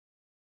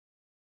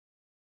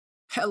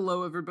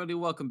Hello, everybody.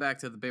 Welcome back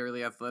to the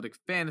Barely Athletic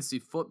Fantasy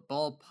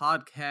Football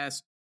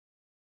Podcast.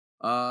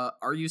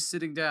 Are you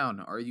sitting down?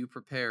 Are you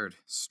prepared?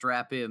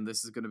 Strap in.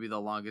 This is going to be the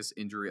longest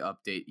injury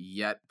update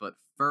yet. But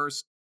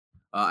first,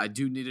 I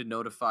do need to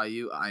notify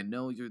you. I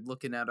know you're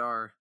looking at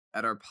our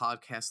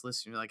podcast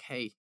list and you're like,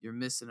 "Hey, you're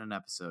missing an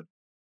episode."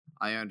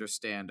 I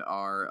understand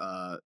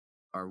our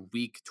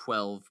Week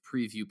 12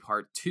 preview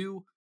part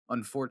 2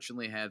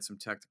 unfortunately had some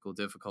technical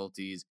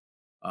difficulties,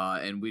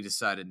 and we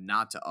decided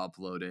not to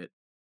upload it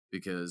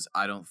because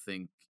I don't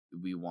think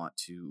we want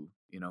to,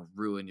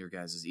 ruin your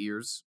guys'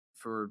 ears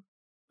for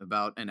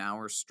about an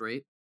hour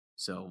straight.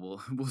 So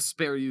we'll we'll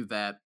spare you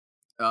that.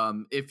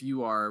 If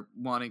you are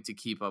wanting to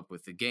keep up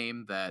with the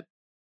game that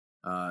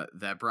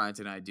Bryant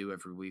and I do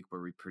every week,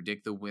 where we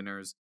predict the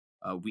winners,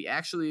 we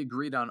actually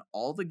agreed on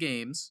all the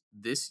games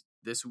this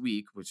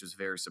week, which was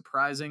very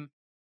surprising.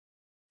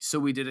 So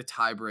we did a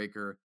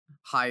tiebreaker,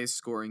 highest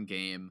scoring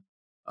game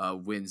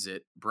wins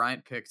it.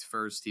 Bryant picked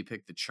first. He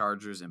picked the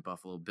Chargers and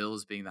Buffalo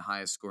Bills being the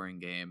highest scoring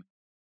game.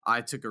 I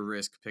took a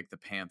risk, picked the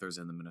Panthers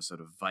and the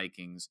Minnesota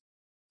Vikings.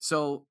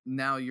 So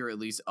now you're at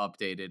least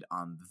updated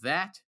on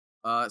that.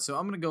 So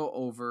I'm going to go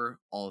over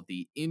all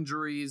the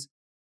injuries,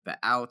 the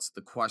outs,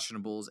 the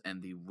questionables,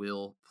 and the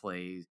will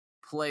play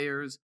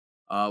players.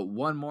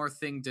 One more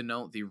thing to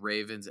note, the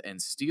Ravens and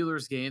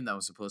Steelers game that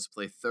was supposed to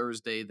play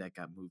Thursday that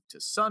got moved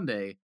to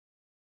Sunday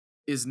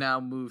is now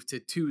moved to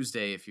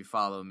Tuesday if you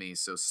follow me.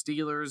 So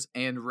Steelers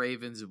and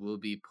Ravens will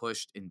be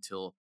pushed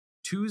until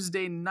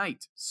Tuesday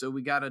night. So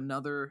we got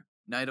another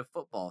night of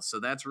football. So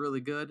that's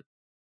really good.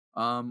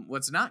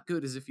 What's not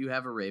good is if you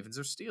have a Ravens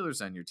or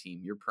Steelers on your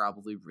team, you're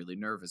probably really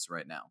nervous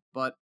right now.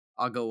 But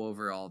I'll go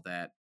over all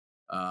that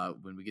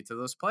when we get to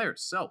those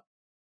players. So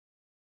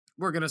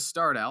we're going to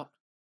start out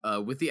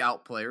with the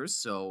out players.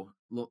 So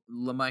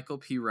LaMichael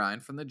P.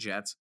 Ryan from the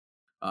Jets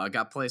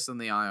got placed on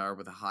the IR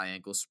with a high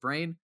ankle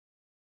sprain.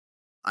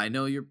 I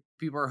know your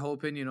people are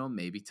hoping,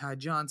 maybe Ty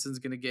Johnson's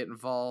going to get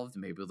involved.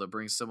 Maybe they'll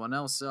bring someone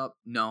else up.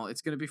 No,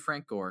 it's going to be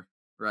Frank Gore,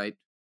 right?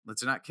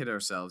 Let's not kid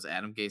ourselves.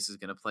 Adam Gase is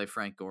going to play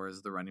Frank Gore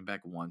as the running back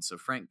 1. So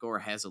Frank Gore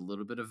has a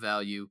little bit of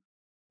value.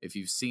 If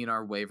you've seen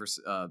our waiver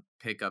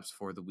pickups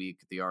for the week,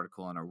 the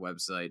article on our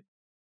website,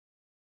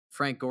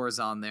 Frank Gore is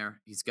on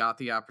there. He's got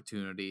the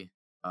opportunity.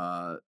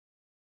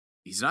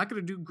 He's not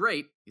going to do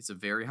great. It's a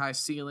very high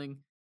ceiling.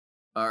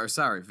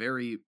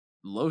 Very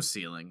low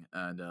ceiling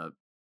and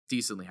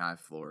decently high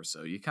floor.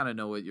 So you kind of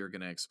know what you're going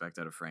to expect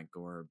out of Frank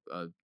Gore,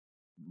 a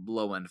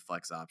low end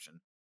flex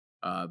option.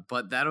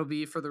 But that'll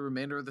be for the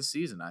remainder of the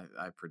season,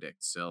 I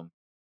predict. So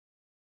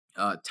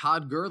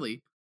Todd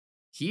Gurley,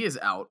 he is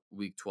out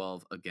week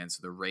 12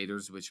 against the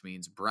Raiders, which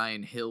means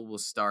Brian Hill will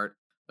start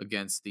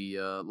against the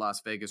Las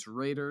Vegas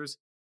Raiders.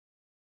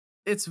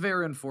 It's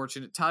very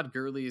unfortunate. Todd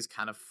Gurley has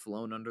kind of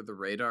flown under the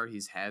radar.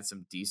 He's had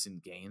some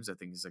decent games. I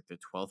think he's like the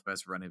 12th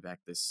best running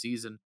back this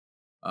season.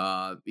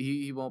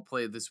 He won't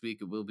play this week.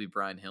 It will be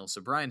Brian Hill.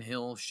 So Brian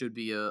Hill should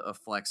be a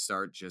flex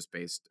start just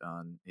based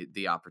on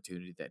the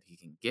opportunity that he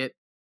can get.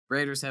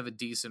 Raiders have a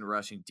decent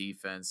rushing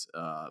defense,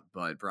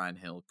 but Brian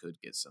Hill could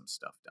get some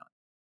stuff done.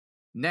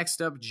 Next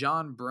up,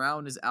 John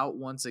Brown is out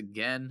once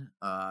again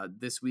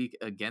this week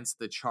against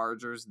the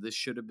Chargers. This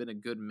should have been a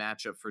good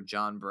matchup for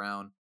John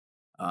Brown,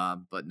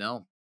 but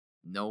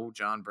no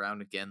John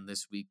Brown again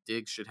this week.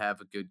 Diggs should have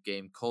a good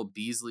game. Cole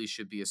Beasley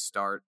should be a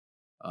start.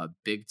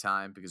 Big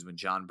time, because when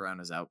John Brown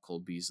is out,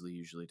 Cole Beasley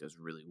usually does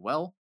really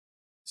well.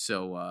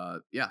 So,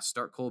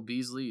 start Cole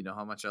Beasley. You know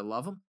how much I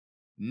love him.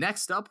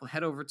 Next up, we'll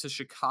head over to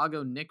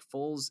Chicago. Nick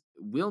Foles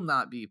will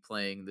not be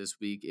playing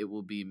this week. It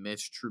will be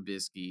Mitch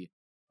Trubisky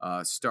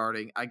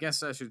starting. I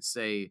guess I should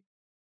say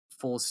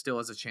Foles still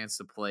has a chance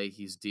to play.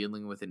 He's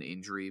dealing with an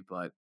injury,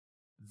 but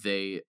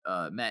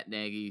Matt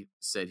Nagy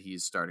said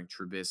he's starting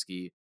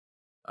Trubisky.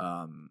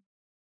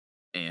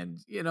 And,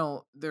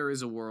 there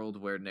is a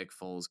world where Nick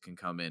Foles can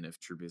come in if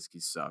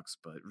Trubisky sucks.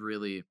 But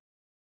really,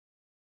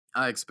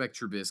 I expect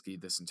Trubisky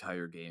this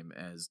entire game,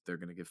 as they're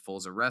going to give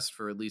Foles a rest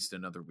for at least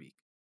another week.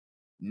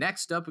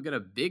 Next up, we got a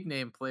big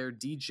name player,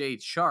 DJ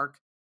Chark.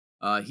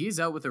 He's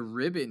out with a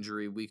rib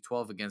injury week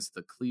 12 against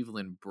the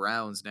Cleveland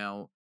Browns.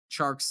 Now,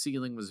 Chark's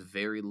ceiling was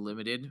very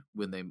limited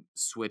when they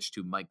switched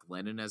to Mike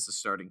Glennon as the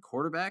starting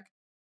quarterback.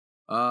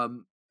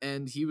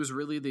 And he was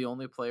really the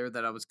only player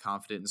that I was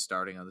confident in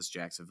starting on this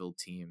Jacksonville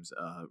team's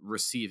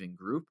receiving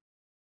group.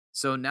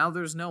 So now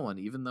there's no one,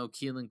 even though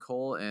Keelan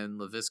Cole and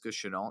Laviska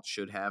Shenault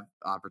should have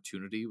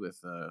opportunity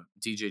with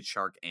DJ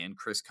Chark and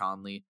Chris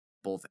Conley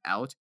both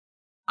out.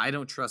 I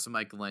don't trust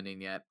Mike Glennon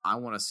yet. I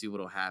want to see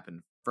what will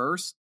happen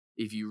first.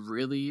 If you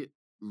really,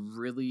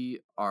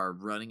 really are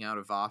running out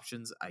of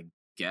options, I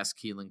guess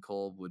Keelan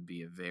Cole would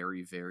be a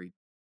very, very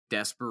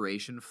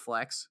desperation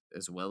flex,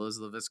 as well as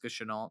Laviska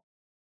Shenault.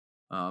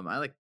 I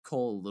like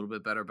Cole a little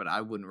bit better, but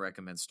I wouldn't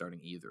recommend starting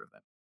either of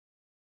them.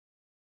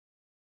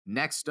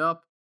 Next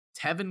up,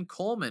 Tevin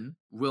Coleman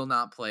will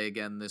not play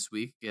again this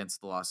week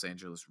against the Los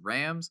Angeles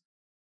Rams.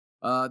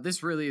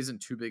 This really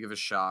isn't too big of a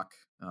shock.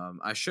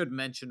 I should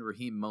mention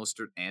Raheem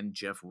Mostert and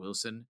Jeff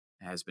Wilson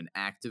has been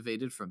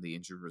activated from the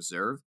injured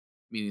reserve.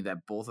 meaning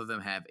that both of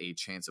them have a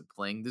chance of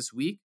playing this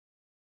week.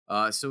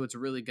 So it's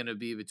really going to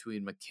be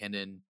between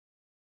McKinnon,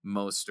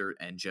 Mostert,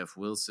 and Jeff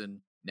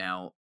Wilson.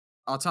 Now,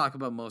 I'll talk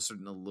about Mostert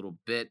in a little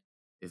bit.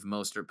 If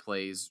Mostert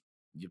plays,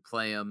 you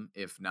play him.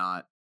 If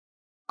not,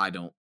 I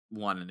don't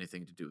want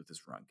anything to do with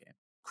this run game.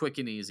 Quick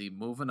and easy.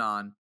 Moving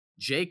on.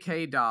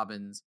 J.K.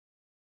 Dobbins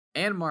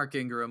and Mark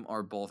Ingram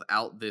are both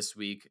out this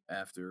week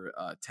after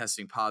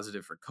testing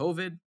positive for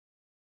COVID.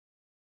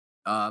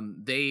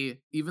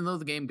 Even though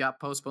the game got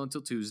postponed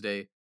till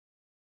Tuesday,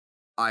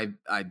 I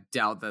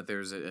doubt that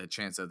there's a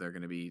chance that they're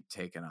going to be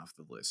taken off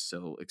the list.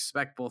 So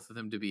expect both of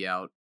them to be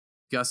out.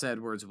 Gus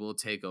Edwards will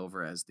take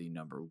over as the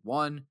number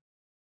one.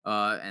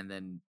 And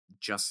then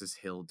Justice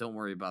Hill, don't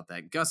worry about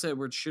that. Gus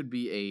Edwards should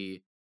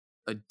be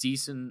a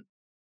decent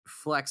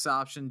flex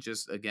option,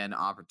 just again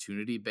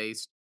opportunity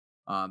based.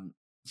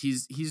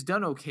 He's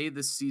done okay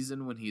this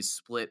season when he's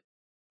split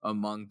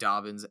among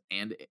Dobbins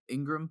and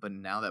Ingram, but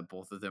now that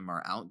both of them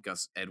are out,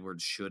 Gus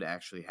Edwards should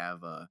actually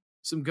have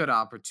some good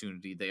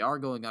opportunity. They are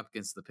going up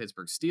against the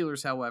Pittsburgh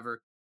Steelers,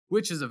 however,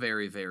 which is a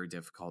very, very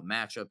difficult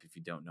matchup. If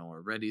you don't know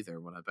already, they're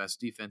one of the best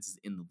defenses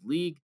in the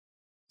league.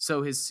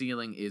 So his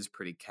ceiling is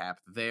pretty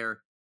capped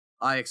there.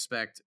 I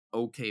expect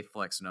okay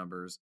flex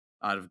numbers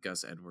out of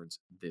Gus Edwards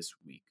this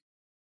week.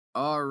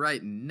 All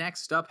right,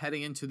 next up,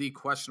 heading into the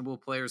questionable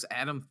players,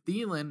 Adam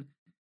Thielen,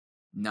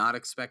 not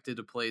expected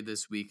to play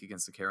this week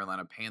against the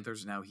Carolina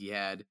Panthers. Now, he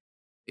had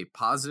a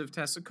positive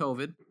test of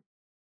COVID,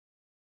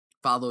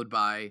 followed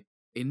by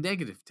a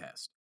negative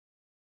test.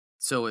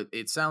 So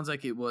it sounds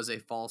like it was a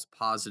false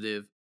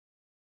positive,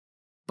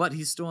 but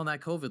he's still on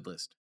that COVID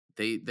list.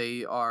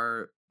 They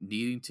are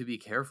needing to be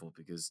careful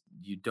because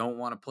you don't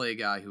want to play a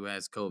guy who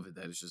has COVID.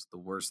 That is just the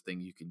worst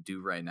thing you can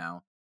do right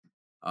now.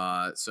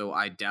 So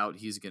I doubt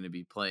he's going to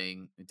be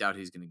playing. I doubt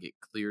he's going to get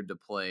cleared to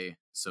play.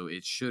 So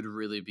it should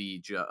really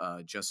be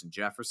Justin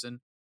Jefferson.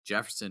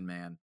 Jefferson,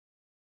 man.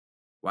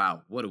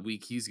 Wow, what a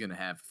week he's going to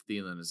have if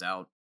Thielen is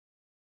out.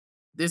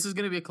 This is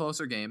going to be a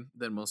closer game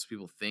than most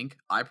people think.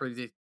 I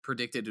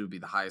predicted it would be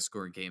the highest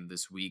scoring game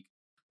this week,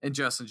 and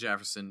Justin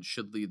Jefferson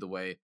should lead the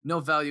way.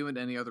 No value in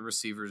any other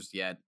receivers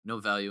yet. No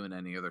value in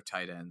any other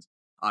tight ends.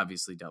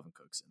 Obviously, Delvin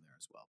Cook's in there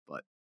as well,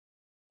 but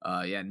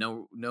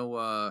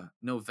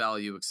no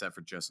value except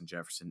for Justin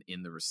Jefferson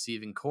in the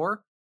receiving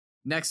core.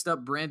 Next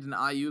up, Brandon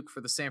Ayuk for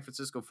the San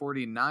Francisco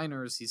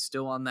 49ers. He's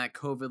still on that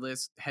COVID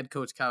list. Head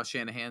coach Kyle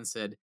Shanahan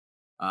said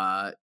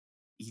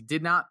he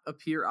did not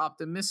appear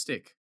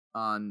optimistic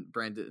on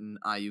Brandon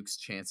Ayuk's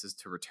chances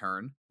to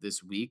return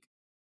this week.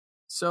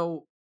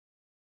 So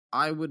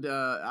I would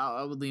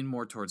lean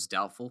more towards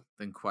doubtful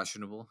than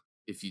questionable.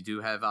 If you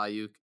do have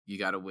Ayuk, you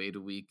got to wait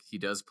a week. He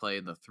does play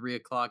in the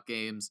 3:00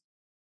 games.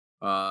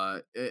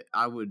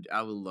 I would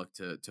look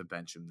to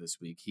bench him this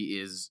week. He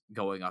is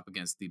going up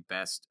against the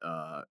best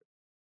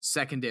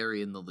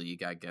secondary in the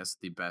league, I guess,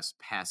 the best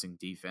passing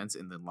defense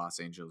in the Los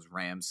Angeles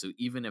Rams. So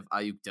even if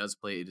Ayuk does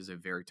play, it is a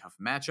very tough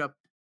matchup.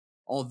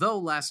 Although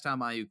last time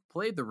Ayuk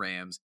played the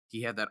Rams,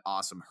 he had that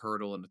awesome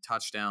hurdle and a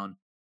touchdown.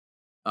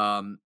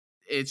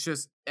 It's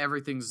just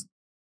everything's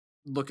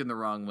looking the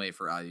wrong way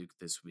for Ayuk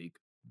this week.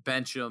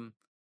 Bench him.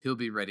 He'll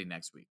be ready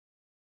next week.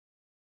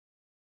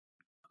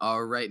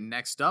 All right,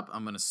 next up,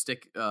 I'm going to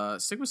stick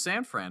with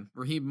San Fran.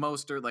 Raheem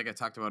Mostert, like I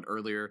talked about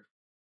earlier,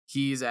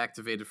 he's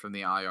activated from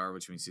the IR,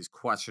 which means he's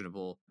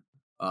questionable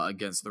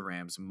against the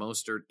Rams.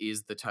 Mostert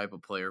is the type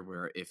of player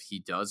where if he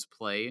does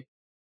play,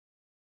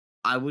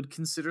 I would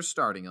consider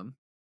starting him.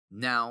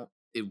 Now,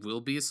 it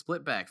will be a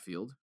split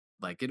backfield,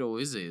 like it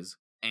always is,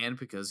 and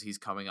because he's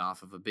coming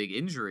off of a big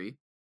injury,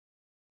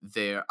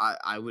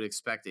 I would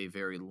expect a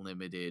very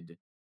limited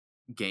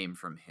game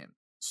from him.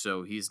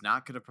 So he's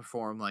not going to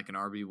perform like an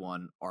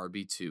RB1,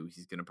 RB2.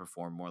 He's going to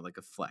perform more like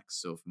a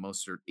flex. So if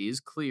Mostert is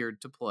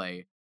cleared to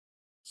play,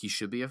 he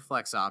should be a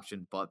flex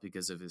option, but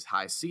because of his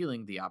high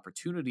ceiling, the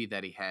opportunity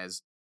that he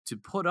has to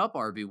put up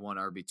RB1,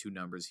 RB2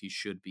 numbers, he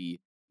should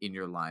be in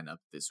your lineup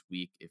this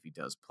week if he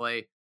does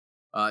play.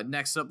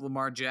 Next up,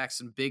 Lamar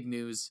Jackson, big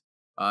news.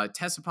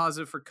 Tested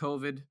positive for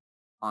COVID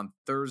on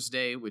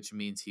Thursday, which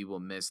means he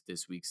will miss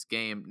this week's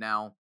game.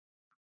 Now,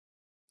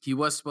 he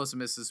was supposed to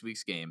miss this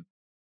week's game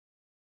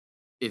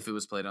if it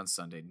was played on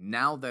Sunday.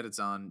 Now that it's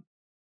on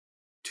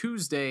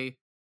Tuesday,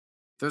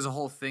 there's a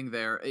whole thing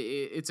there.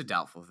 It's a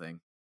doubtful thing.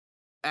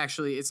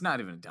 Actually, it's not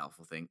even a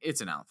doubtful thing. It's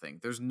an out thing.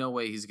 There's no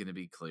way he's going to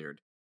be cleared.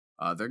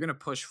 They're going to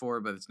push for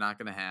it, but it's not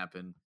going to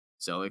happen.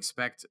 So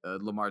expect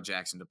Lamar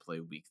Jackson to play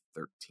week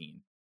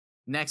 13.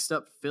 Next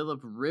up, Phillip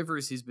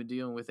Rivers. He's been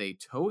dealing with a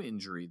toe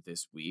injury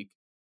this week.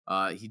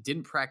 He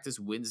didn't practice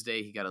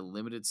Wednesday. He got a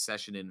limited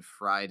session in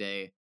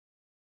Friday.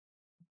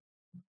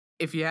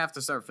 If you have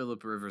to start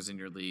Phillip Rivers in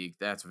your league,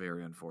 that's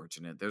very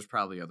unfortunate. There's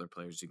probably other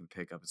players you can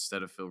pick up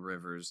instead of Phil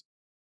Rivers.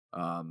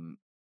 I'm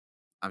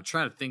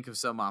trying to think of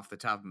some off the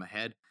top of my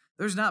head.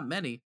 There's not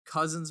many.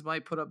 Cousins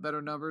might put up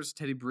better numbers.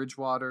 Teddy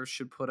Bridgewater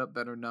should put up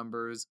better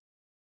numbers.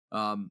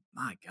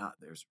 My God,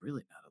 there's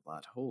really not a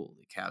lot.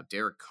 Holy cow.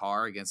 Derek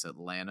Carr against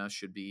Atlanta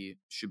should be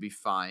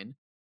fine.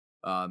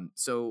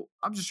 So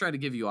I'm just trying to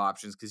give you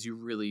options because you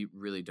really,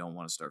 really don't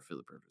want to start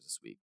Philip Rivers this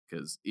week.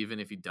 Because even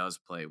if he does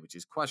play, which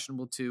is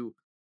questionable too,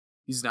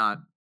 he's not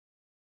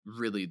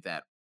really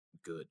that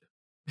good.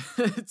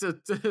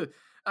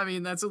 I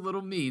mean, that's a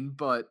little mean,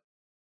 but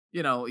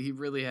he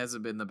really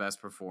hasn't been the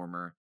best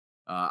performer.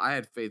 I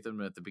had faith in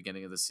him at the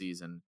beginning of the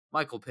season.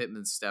 Michael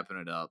Pittman's stepping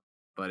it up,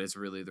 but it's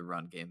really the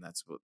run game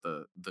that's what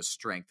the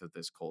strength of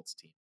this Colts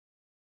team.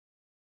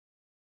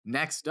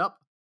 Next up,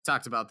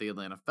 talked about the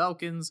Atlanta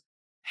Falcons.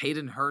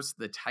 Hayden Hurst,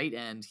 the tight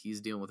end,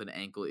 he's dealing with an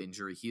ankle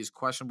injury. He is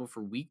questionable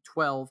for Week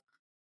 12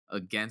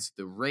 against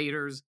the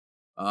Raiders.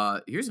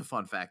 Here's a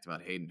fun fact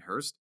about Hayden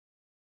Hurst.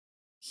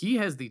 He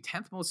has the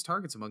 10th most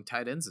targets among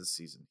tight ends this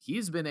season. He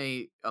has been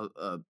a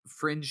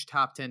fringe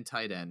top 10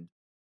 tight end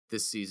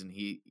this season.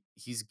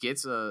 He's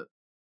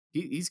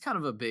kind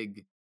of a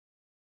big,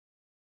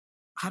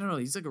 I don't know,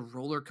 he's like a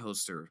roller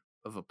coaster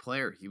of a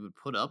player. He would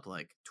put up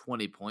like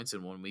 20 points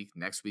in 1 week.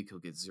 Next week he'll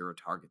get 0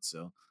 targets.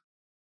 So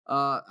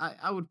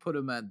I would put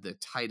him at the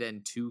tight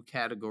end 2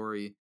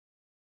 category.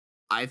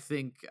 I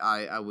think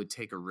I would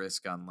take a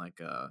risk on like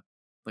a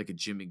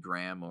Jimmy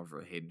Graham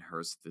over Hayden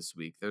Hurst this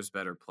week. There's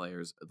better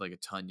players like a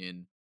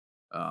Tunyon.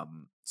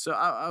 So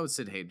I would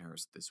sit Hayden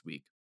Hurst this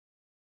week.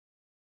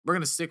 We're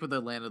going to stick with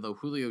Atlanta, though.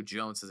 Julio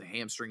Jones has a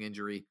hamstring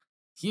injury.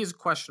 He is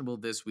questionable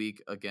this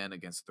week, again,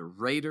 against the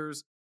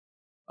Raiders.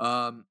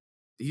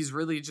 He's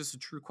really just a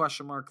true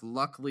question mark.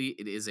 Luckily,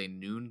 it is a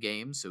noon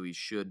game, so we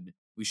should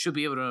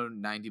be able to know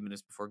 90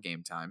 minutes before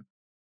game time.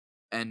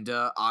 And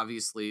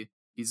obviously,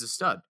 he's a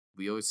stud.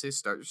 We always say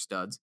start your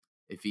studs.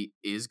 If he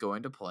is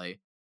going to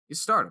play, you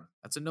start him.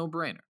 That's a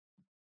no-brainer.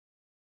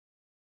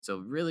 So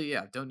really,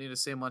 yeah, don't need to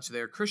say much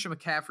there. Christian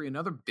McCaffrey,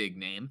 another big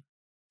name.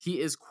 He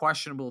is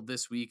questionable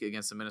this week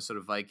against the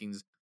Minnesota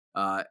Vikings.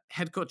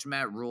 Head coach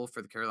Matt Rule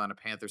for the Carolina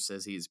Panthers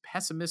says he is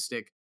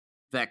pessimistic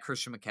that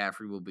Christian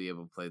McCaffrey will be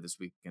able to play this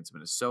week against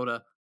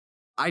Minnesota.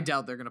 I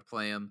doubt they're going to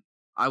play him.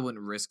 I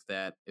wouldn't risk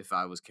that if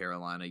I was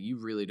Carolina. You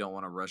really don't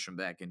want to rush him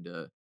back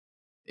into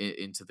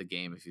the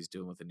game if he's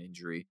dealing with an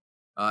injury.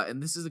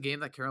 And this is a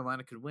game that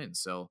Carolina could win.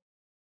 So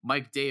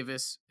Mike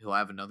Davis, he'll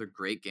have another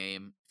great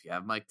game. If you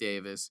have Mike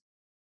Davis,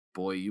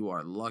 boy, you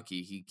are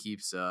lucky. He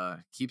keeps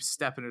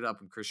stepping it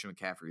up when Christian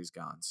McCaffrey is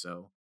gone.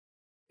 So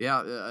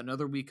yeah,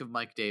 another week of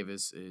Mike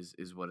Davis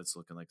is what it's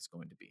looking like it's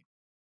going to be.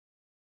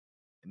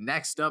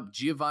 Next up,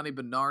 Giovanni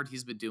Bernard.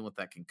 He's been dealing with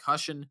that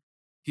concussion.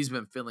 He's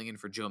been filling in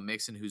for Joe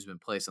Mixon, who's been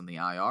placed on the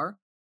IR.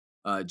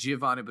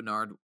 Giovanni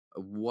Bernard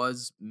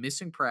was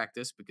missing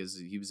practice because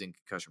he was in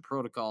concussion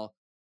protocol.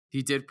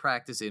 He did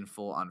practice in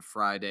full on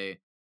Friday.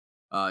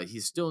 He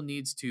still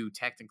needs to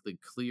technically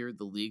clear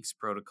the league's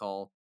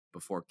protocol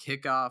before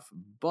kickoff,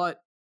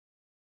 but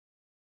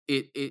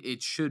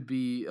it should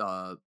be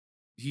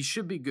he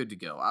should be good to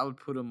go. I would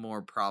put him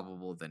more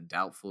probable than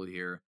doubtful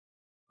here.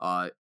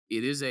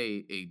 It is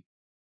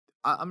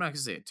I'm not gonna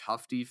say a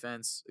tough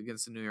defense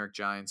against the New York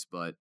Giants,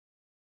 but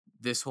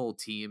this whole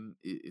team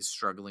is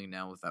struggling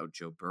now without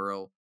Joe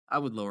Burrow. I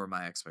would lower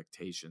my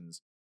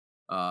expectations.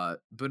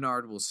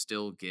 Bernard will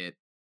still get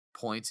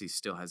points. He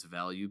still has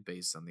value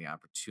based on the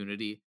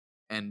opportunity.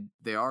 And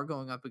they are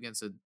going up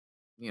against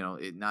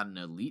not an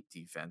elite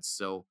defense.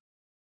 So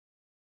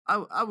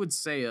I would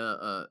say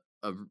a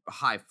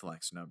high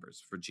flex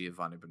numbers for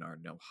Giovanni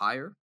Bernard, no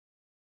higher.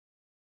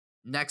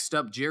 Next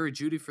up, Jerry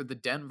Jeudy for the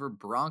Denver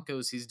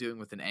Broncos. He's dealing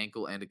with an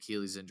ankle and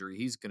Achilles injury.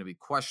 He's going to be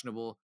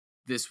questionable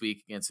this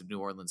week against the New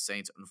Orleans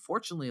Saints.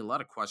 Unfortunately, a lot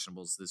of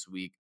questionables this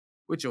week,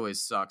 which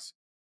always sucks.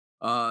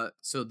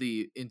 So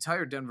the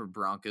entire Denver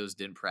Broncos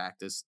didn't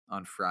practice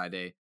on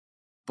Friday,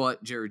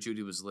 but Jerry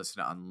Jeudy was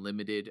listed on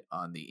limited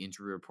on the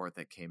injury report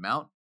that came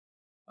out.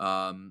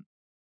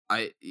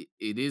 It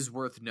is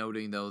worth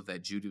noting though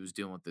that Jeudy was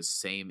dealing with the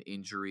same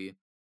injury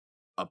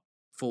a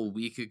full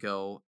week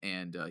ago,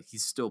 and he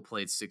still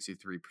played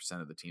 63%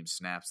 of the team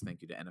snaps.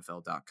 Thank you to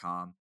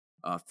NFL.com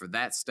for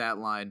that stat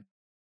line.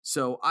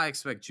 So I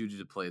expect Jeudy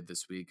to play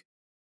this week.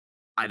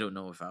 I don't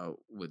know if I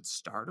would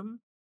start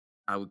him.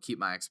 I would keep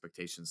my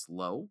expectations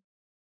low.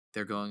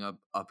 They're going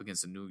up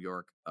against a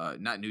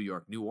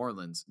New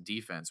Orleans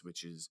defense,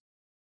 which is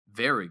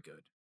very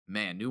good.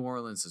 Man, New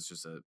Orleans is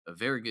just a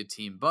very good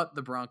team, but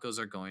the Broncos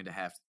are going to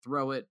have to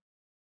throw it.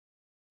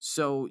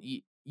 So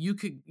you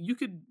could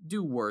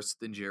do worse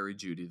than Jerry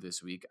Jeudy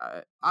this week.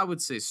 I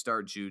would say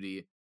start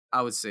Jeudy.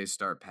 I would say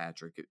start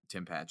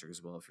Tim Patrick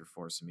as well if you're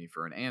forcing me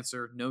for an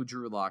answer. No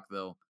Drew Lock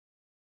though.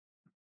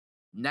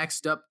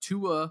 Next up,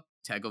 Tua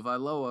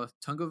Tagovailoa.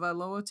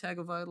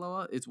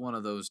 It's one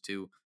of those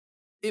two.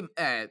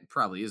 It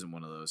probably isn't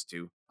one of those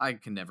two. I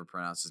can never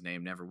pronounce his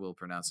name, never will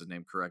pronounce his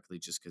name correctly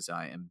just because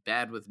I am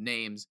bad with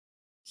names.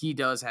 He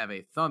does have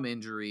a thumb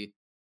injury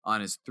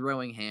on his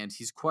throwing hand.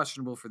 He's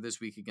questionable for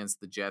this week against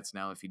the Jets.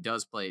 Now, if he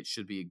does play, it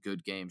should be a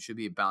good game, should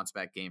be a bounce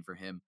back game for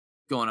him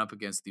going up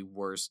against the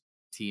worst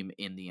team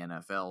in the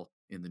NFL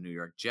in the New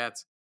York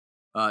Jets.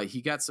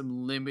 He got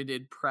some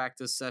limited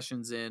practice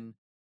sessions in.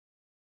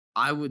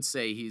 I would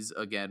say he's,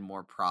 again,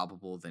 more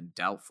probable than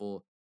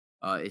doubtful.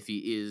 If he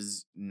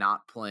is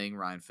not playing,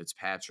 Ryan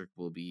Fitzpatrick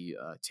will be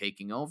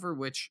taking over,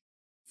 which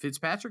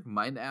Fitzpatrick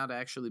might not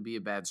actually be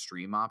a bad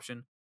stream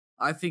option.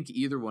 I think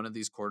either one of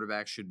these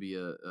quarterbacks should be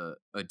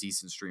a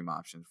decent stream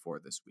option for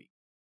this week.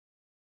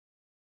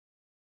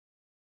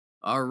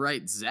 All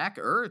right, Zach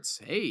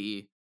Ertz.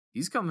 Hey,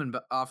 he's coming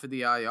off of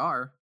the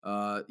IR.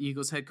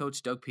 Eagles head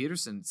coach Doug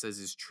Peterson says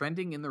he's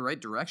trending in the right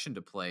direction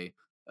to play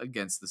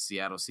against the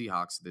Seattle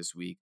Seahawks this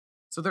week.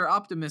 So they're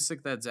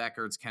optimistic that Zach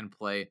Ertz can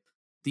play.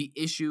 The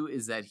issue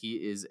is that he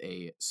is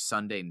a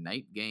Sunday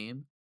night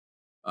game,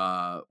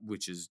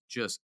 which is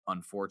just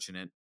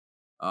unfortunate.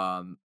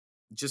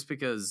 Just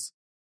because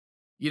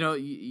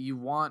you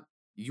want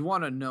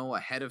to know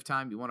ahead of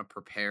time. You want to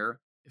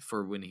prepare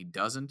for when he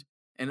doesn't.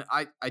 And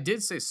I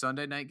did say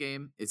Sunday night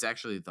game. It's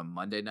actually the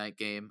Monday night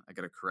game. I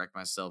got to correct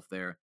myself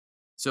there.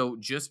 So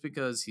just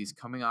because he's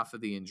coming off of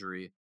the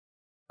injury,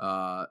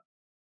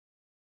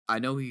 I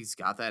know he's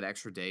got that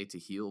extra day to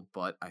heal,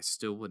 but I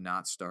still would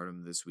not start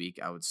him this week.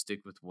 I would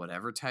stick with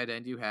whatever tight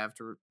end you have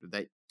to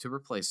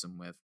replace him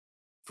with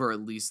for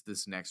at least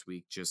this next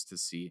week, just to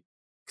see.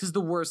 Because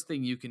the worst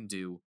thing you can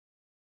do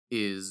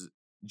is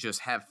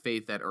just have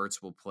faith that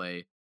Ertz will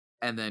play,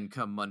 and then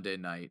come Monday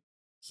night,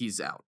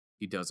 he's out.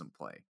 He doesn't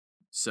play.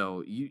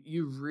 So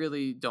you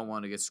really don't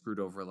want to get screwed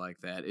over like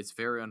that. It's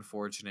very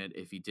unfortunate.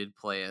 If he did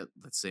play at,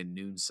 let's say,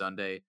 noon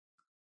Sunday,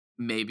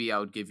 maybe I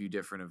would give you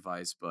different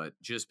advice, but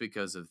just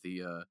because of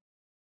the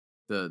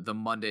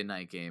Monday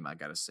night game, I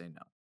gotta say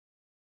no.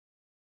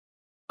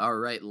 All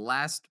right,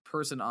 last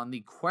person on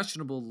the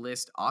questionable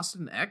list,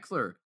 Austin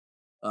Eckler.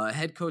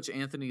 Head coach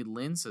Anthony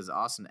Lynn says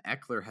Austin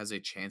Eckler has a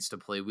chance to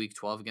play Week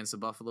 12 against the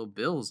Buffalo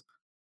Bills.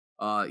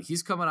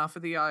 He's coming off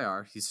of the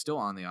IR. He's still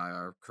on the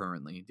IR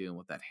currently, dealing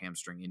with that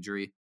hamstring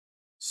injury.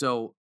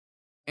 So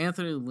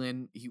Anthony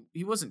Lynn,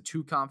 he wasn't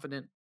too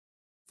confident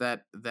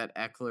that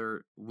Eckler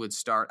would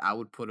start. I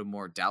would put him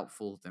more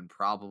doubtful than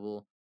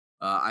probable.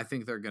 I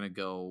think they're going to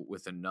go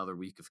with another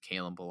week of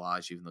Kalen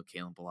Ballage, even though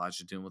Kalen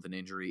Ballage is dealing with an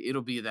injury.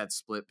 It'll be that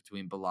split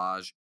between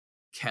Ballage,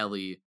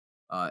 Kelly,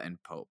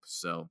 and Pope.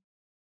 So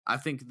I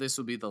think this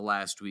will be the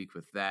last week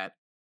with that.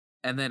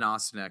 And then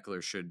Austin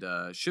Eckler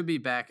should be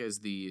back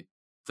as the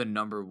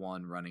number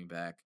one running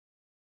back.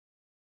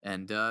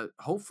 And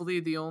hopefully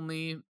the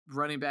only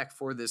running back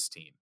for this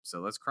team. So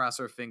let's cross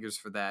our fingers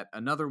for that.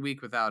 Another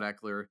week without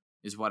Eckler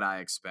is what I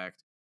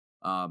expect.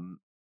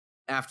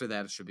 After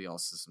that, it should be all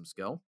systems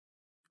go.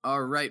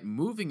 All right,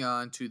 moving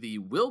on to the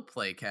will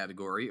play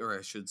category, or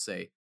I should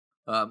say,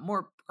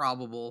 more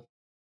probable.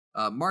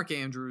 Mark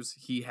Andrews,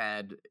 he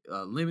had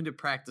limited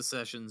practice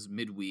sessions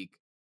midweek.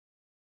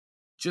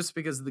 Just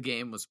because the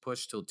game was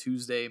pushed till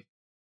Tuesday,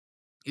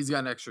 he's got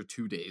an extra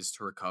 2 days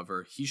to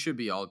recover. He should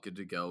be all good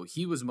to go.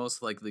 He was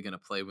most likely going to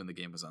play when the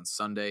game was on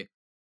Sunday.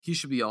 He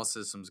should be all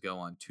systems go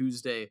on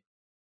Tuesday.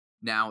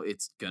 Now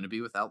it's going to be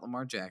without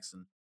Lamar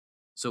Jackson.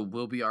 So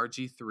will be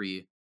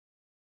RG3.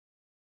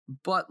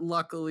 But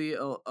luckily,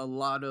 a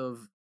lot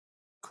of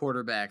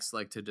quarterbacks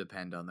like to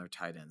depend on their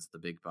tight ends, the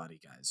big body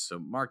guys. So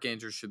Mark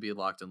Andrews should be a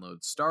locked and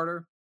loaded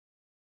starter.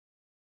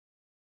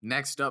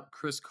 Next up,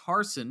 Chris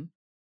Carson.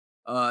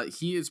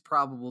 He is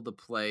probable to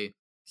play.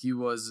 He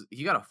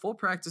got a full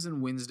practice on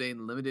Wednesday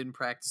and limited in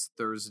practice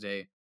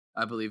Thursday.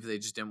 I believe they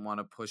just didn't want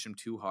to push him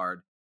too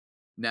hard.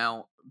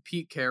 Now,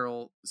 Pete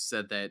Carroll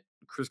said that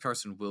Chris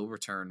Carson will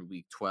return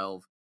Week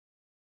 12.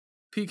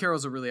 Pete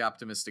Carroll's a really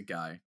optimistic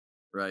guy,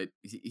 right?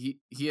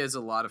 He has a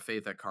lot of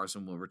faith that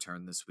Carson will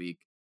return this week.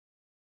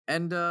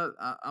 And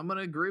I'm going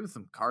to agree with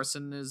him.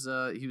 Carson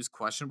he was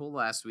questionable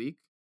last week,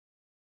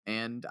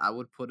 and I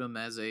would put him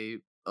as a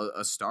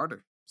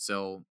starter.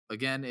 So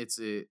again, it's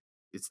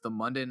the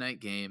Monday night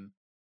game,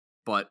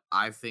 but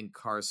I think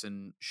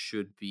Carson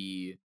should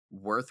be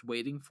worth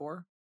waiting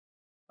for.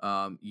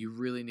 You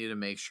really need to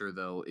make sure,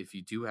 though, if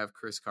you do have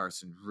Chris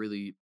Carson,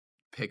 really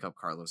pick up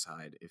Carlos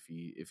Hyde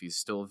if he's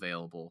still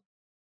available.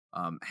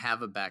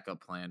 Have a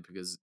backup plan,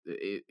 because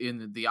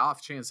in the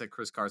off chance that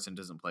Chris Carson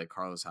doesn't play,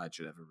 Carlos Hyde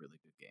should have a really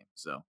good game.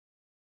 So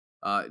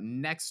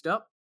next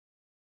up,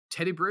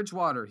 Teddy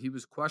Bridgewater. He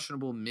was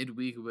questionable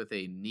midweek with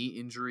a knee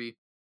injury.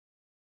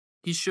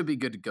 He should be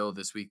good to go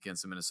this week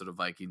against the Minnesota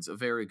Vikings. A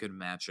very good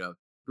matchup.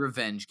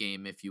 Revenge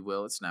game, if you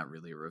will. It's not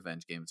really a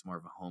revenge game. It's more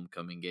of a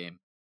homecoming game.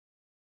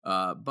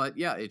 But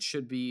yeah, it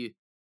should be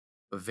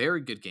a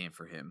very good game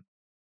for him.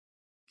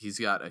 He's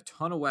got a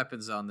ton of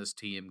weapons on this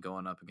team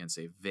going up against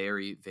a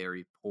very,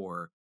 very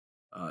poor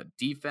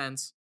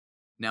defense.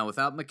 Now,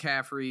 without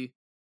McCaffrey,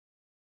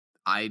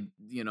 I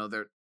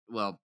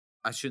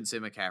shouldn't say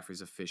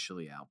McCaffrey's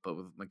officially out, but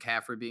with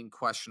McCaffrey being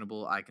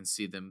questionable, I can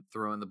see them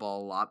throwing the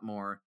ball a lot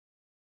more.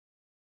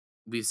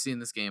 We've seen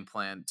this game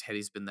plan.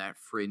 Teddy's been that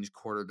fringe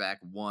quarterback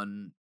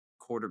 1,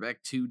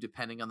 quarterback 2,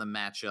 depending on the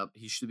matchup.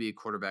 He should be a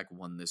quarterback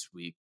 1 this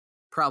week.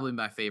 Probably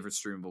my favorite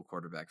streamable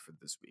quarterback for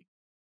this week.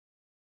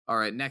 All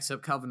right, next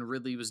up, Calvin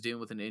Ridley was dealing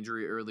with an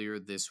injury earlier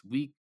this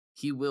week.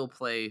 He will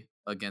play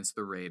against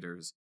the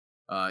Raiders.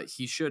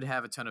 He should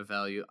have a ton of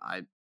value.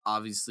 I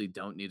obviously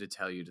don't need to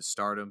tell you to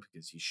start him,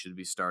 because he should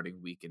be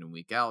starting week in and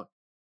week out.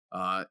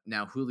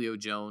 Now, Julio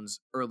Jones,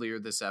 earlier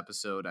this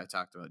episode, I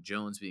talked about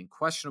Jones being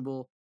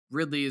questionable.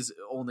 Ridley is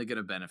only going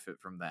to benefit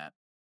from that.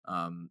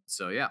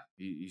 So yeah,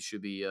 he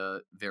should be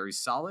very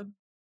solid.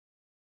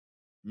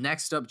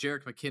 Next up,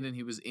 Jerick McKinnon.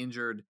 He was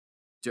injured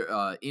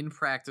in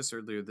practice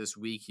earlier this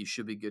week. He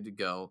should be good to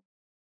go.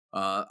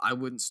 I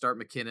wouldn't start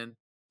McKinnon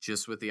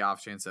just with the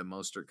off chance that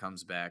Mostert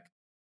comes back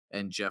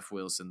and Jeff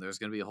Wilson. There's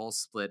going to be a whole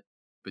split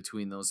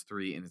between those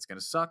three, and it's going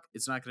to suck.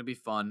 It's not going to be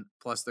fun.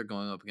 Plus, they're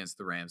going up against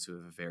the Rams, who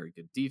have a very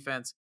good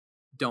defense.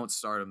 Don't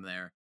start him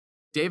there.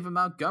 David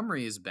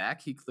Montgomery is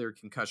back. He cleared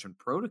concussion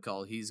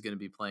protocol. He's going to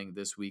be playing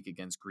this week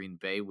against Green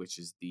Bay, which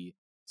is the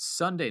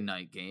Sunday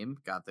night game.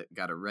 Got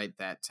it right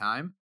that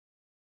time.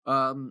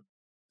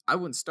 I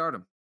wouldn't start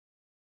him.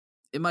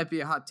 It might be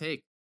a hot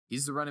take.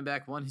 He's the running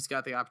back one. He's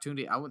got the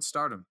opportunity. I wouldn't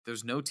start him.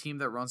 There's no team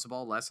that runs the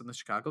ball less than the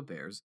Chicago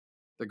Bears.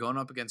 They're going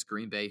up against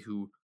Green Bay,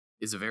 who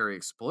is a very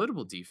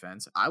exploitable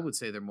defense. I would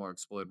say they're more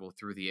exploitable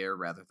through the air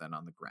rather than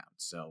on the ground.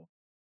 So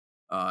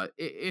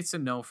it's a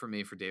no for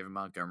me for David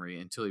Montgomery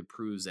until he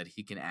proves that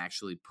he can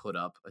actually put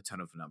up a ton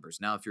of numbers.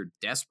 Now, if you're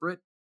desperate,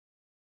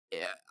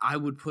 I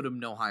would put him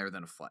no higher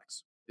than a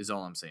flex, is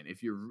all I'm saying.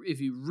 If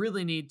you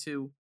really need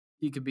to,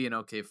 he could be an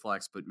okay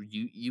flex, but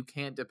you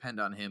can't depend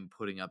on him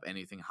putting up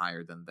anything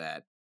higher than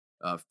that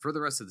for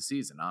the rest of the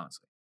season,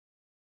 honestly.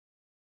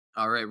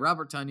 All right,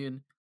 Robert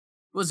Tonyan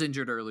was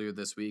injured earlier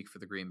this week for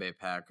the Green Bay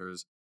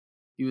Packers.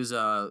 He was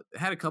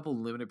had a couple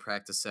limited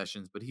practice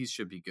sessions, but he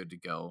should be good to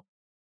go.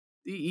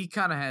 He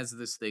kind of has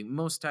this thing.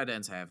 Most tight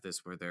ends have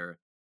this where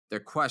they're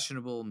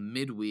questionable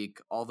midweek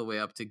all the way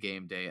up to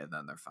game day, and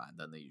then they're fine.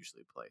 Then they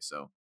usually play.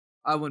 So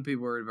I wouldn't be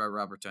worried about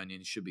Robert Tonyan.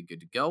 He should be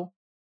good to go.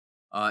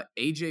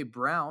 AJ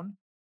Brown,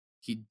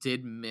 he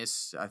did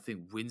miss, I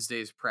think,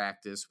 Wednesday's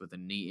practice with a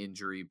knee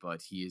injury,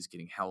 but he is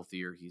getting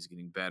healthier. He's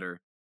getting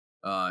better.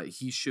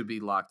 He should be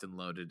locked and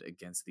loaded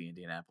against the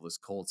Indianapolis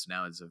Colts.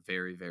 Now it's a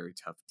very, very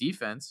tough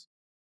defense.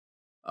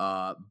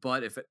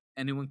 But if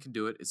anyone can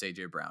do it, it's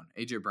AJ Brown.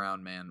 AJ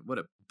Brown, man, what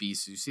a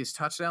beast. Did you see his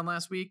touchdown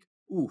last week?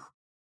 Ooh.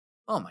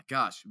 Oh my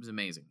gosh, it was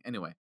amazing.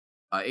 Anyway,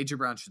 AJ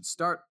Brown should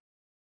start.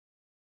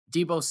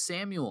 Deebo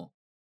Samuel.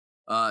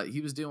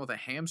 He was dealing with a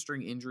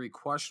hamstring injury,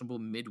 questionable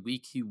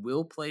midweek. He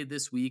will play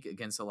this week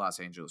against the Los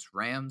Angeles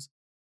Rams.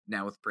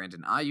 Now with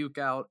Brandon Ayuk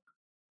out,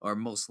 or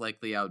most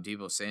likely out,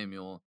 Deebo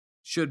Samuel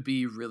should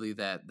be really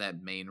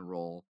that main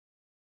role.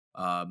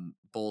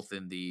 Both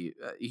in the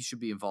he should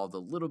be involved a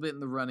little bit in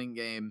the running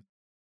game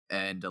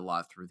and a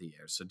lot through the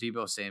air. So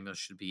Deebo Samuel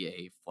should be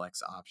a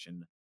flex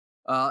option,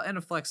 and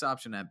a flex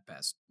option at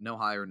best. No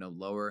higher, no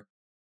lower.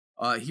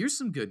 Here's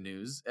some good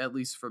news, at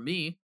least for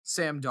me.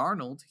 Sam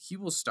Darnold, he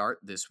will start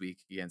this week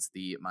against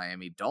the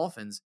Miami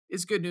Dolphins.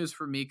 It's good news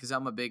for me because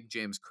I'm a big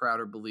James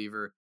Crowder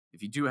believer.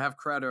 If you do have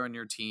Crowder on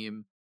your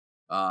team,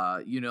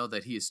 you know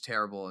that he is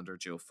terrible under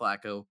Joe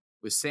Flacco.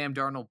 With Sam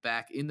Darnold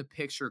back in the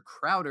picture,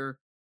 Crowder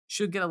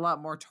should get a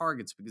lot more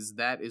targets because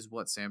that is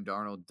what Sam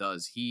Darnold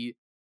does. He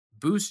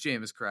boosts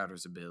James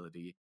Crowder's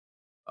ability.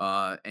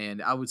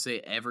 And I would say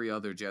every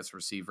other Jets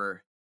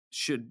receiver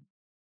should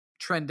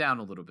trend down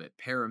a little bit.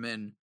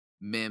 Perriman,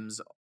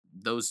 Mims,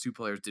 those two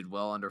players did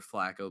well under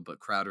Flacco, but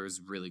Crowder is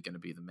really going to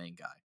be the main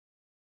guy.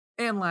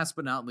 And last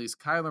but not least,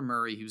 Kyler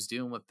Murray. He was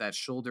dealing with that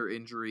shoulder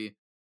injury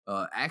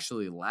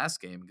actually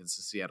last game against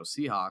the Seattle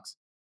Seahawks.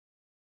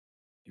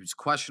 He was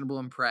questionable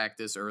in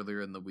practice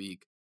earlier in the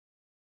week.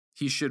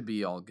 He should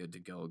be all good to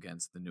go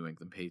against the New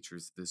England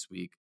Patriots this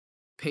week.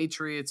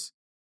 Patriots,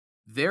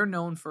 they're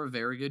known for a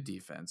very good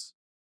defense,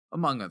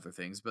 among other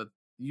things, but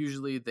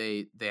usually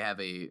they have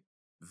a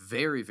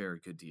very, very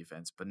good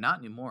defense, but not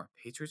anymore.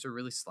 Patriots are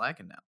really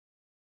slacking now.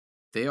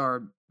 They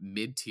are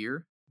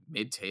mid-tier,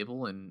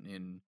 mid-table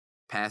in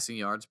passing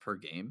yards per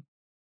game,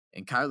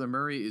 and Kyler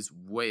Murray is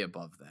way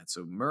above that.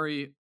 So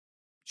Murray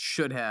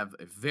should have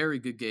a very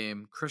good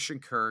game. Christian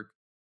Kirk,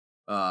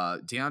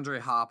 DeAndre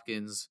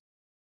Hopkins,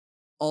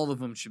 all of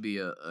them should be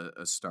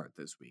a start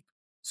this week.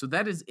 So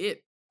that is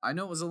it. I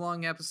know it was a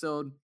long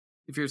episode.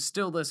 If you're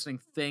still listening,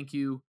 thank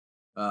you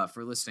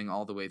for listening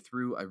all the way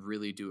through. I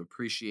really do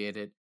appreciate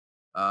it.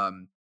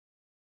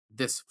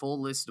 This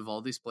full list of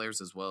all these players,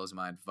 as well as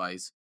my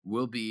advice,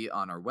 will be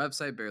on our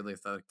website,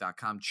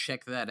 barelyathletic.com.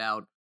 Check that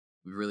out.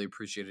 We really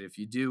appreciate it if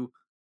you do.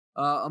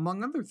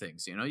 Among other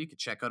things, you can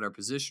check out our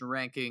position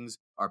rankings,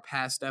 our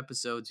past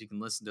episodes. You can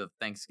listen to the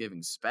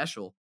Thanksgiving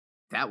special.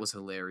 That was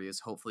hilarious.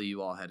 Hopefully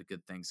you all had a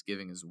good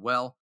Thanksgiving as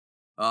well.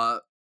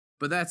 But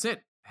that's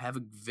it. Have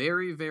a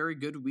very, very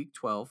good week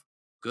 12.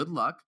 Good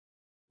luck.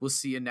 We'll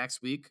see you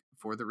next week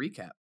for the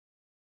recap.